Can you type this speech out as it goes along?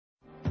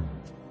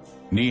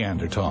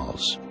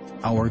Neanderthals,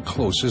 our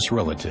closest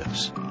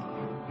relatives.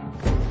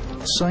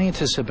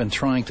 Scientists have been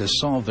trying to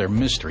solve their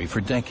mystery for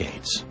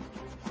decades.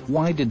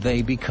 Why did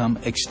they become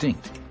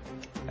extinct?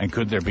 And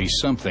could there be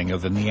something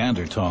of the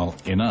Neanderthal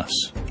in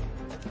us?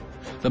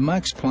 The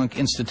Max Planck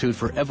Institute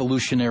for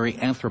Evolutionary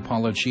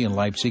Anthropology in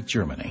Leipzig,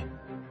 Germany.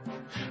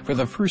 For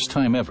the first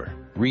time ever,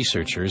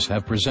 researchers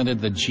have presented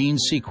the gene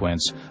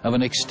sequence of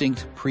an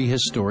extinct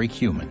prehistoric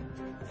human.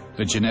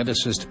 The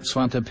geneticist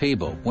Svante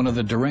Pääbo, one of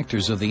the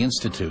directors of the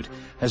institute,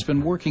 has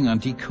been working on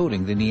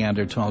decoding the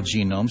Neanderthal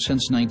genome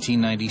since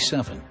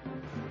 1997.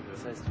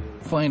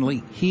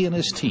 Finally, he and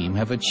his team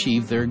have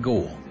achieved their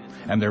goal,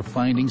 and their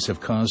findings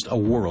have caused a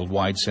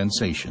worldwide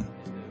sensation.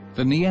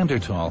 The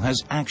Neanderthal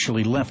has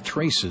actually left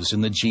traces in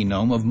the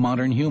genome of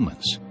modern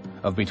humans,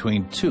 of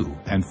between 2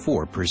 and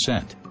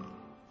 4%.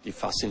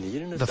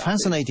 The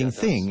fascinating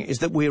thing is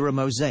that we're a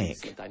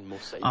mosaic.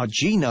 Our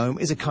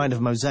genome is a kind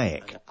of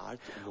mosaic.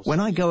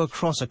 When I go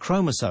across a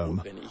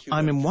chromosome,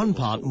 I'm in one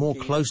part more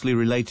closely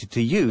related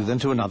to you than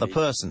to another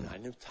person.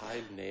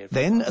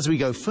 Then, as we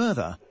go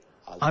further,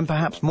 I'm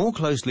perhaps more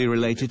closely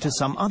related to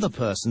some other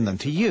person than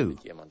to you.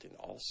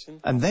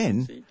 And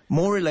then,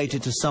 more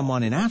related to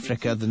someone in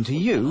Africa than to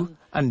you,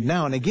 and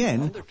now and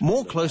again,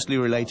 more closely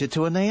related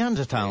to a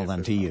Neanderthal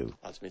than to you.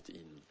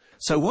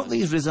 So what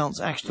these results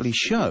actually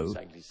show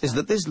is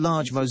that this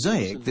large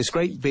mosaic, this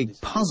great big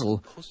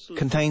puzzle,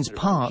 contains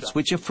parts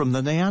which are from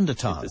the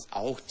Neanderthal.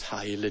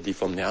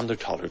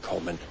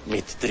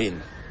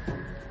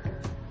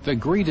 The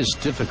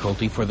greatest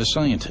difficulty for the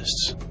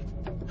scientists: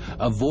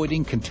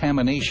 avoiding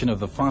contamination of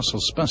the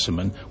fossil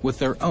specimen with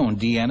their own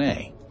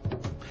DNA,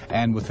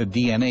 and with the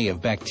DNA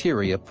of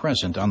bacteria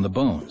present on the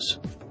bones.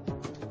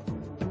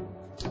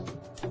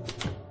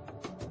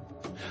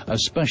 A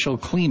special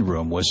clean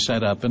room was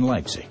set up in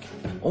Leipzig.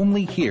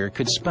 Only here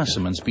could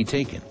specimens be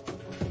taken.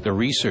 The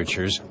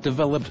researchers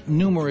developed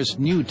numerous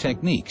new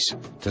techniques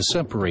to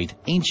separate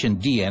ancient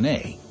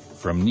DNA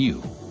from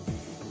new.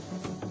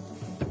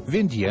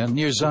 Vindija,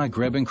 near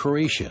Zagreb in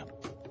Croatia.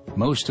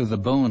 Most of the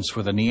bones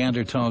for the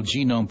Neanderthal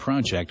Genome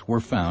Project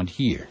were found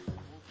here.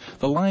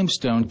 The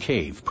limestone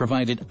cave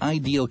provided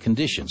ideal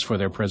conditions for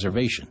their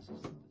preservation.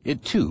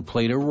 It too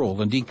played a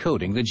role in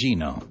decoding the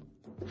genome.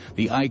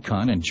 The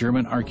icon in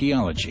German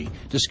archaeology,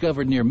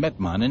 discovered near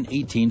Mettmann in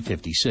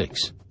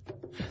 1856.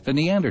 The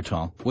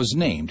Neanderthal was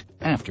named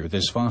after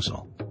this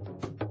fossil.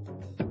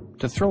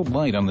 To throw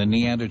light on the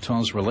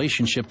Neanderthal's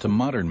relationship to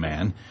modern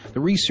man, the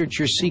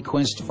researchers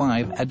sequenced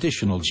 5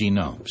 additional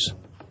genomes.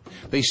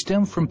 They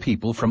stem from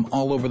people from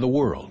all over the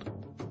world.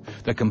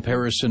 The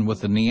comparison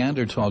with the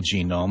Neanderthal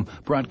genome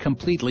brought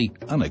completely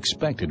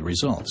unexpected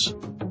results.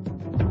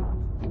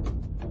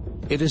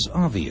 It is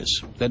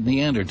obvious that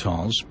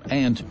Neanderthals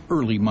and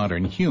early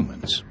modern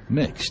humans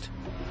mixed.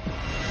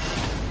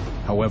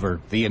 However,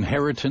 the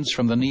inheritance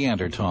from the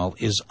Neanderthal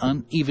is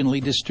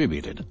unevenly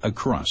distributed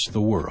across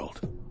the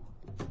world.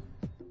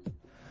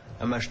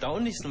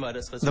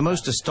 The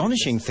most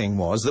astonishing thing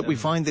was that we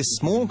find this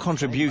small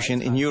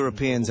contribution in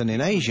Europeans and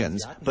in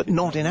Asians, but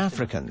not in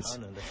Africans.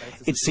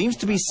 It seems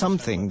to be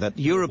something that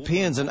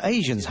Europeans and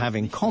Asians have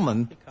in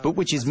common, but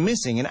which is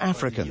missing in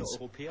Africans.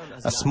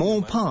 A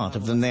small part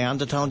of the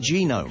Neanderthal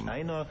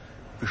genome.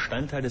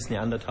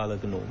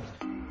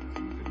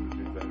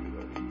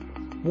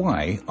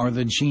 Why are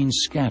the genes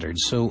scattered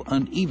so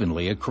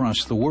unevenly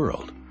across the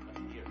world?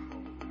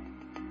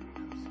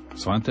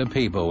 Svante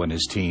Pääbo and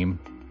his team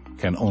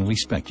can only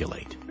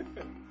speculate.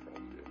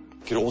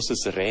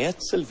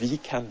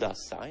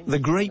 The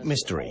great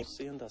mystery.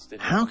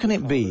 How can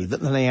it be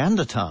that the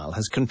Neanderthal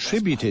has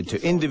contributed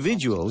to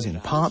individuals in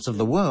parts of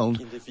the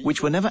world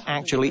which were never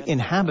actually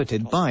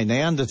inhabited by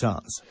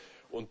Neanderthals?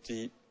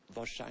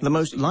 The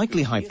most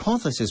likely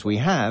hypothesis we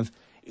have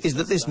is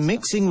that this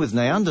mixing with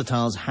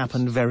Neanderthals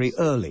happened very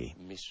early,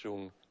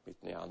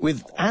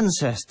 with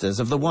ancestors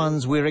of the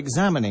ones we're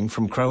examining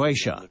from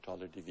Croatia.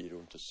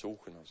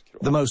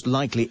 The most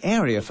likely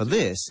area for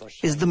this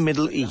is the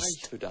Middle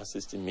East.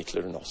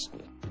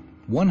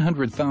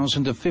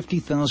 100,000 to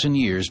 50,000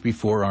 years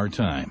before our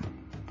time.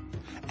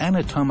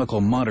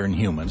 Anatomical modern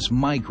humans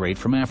migrate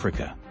from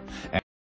Africa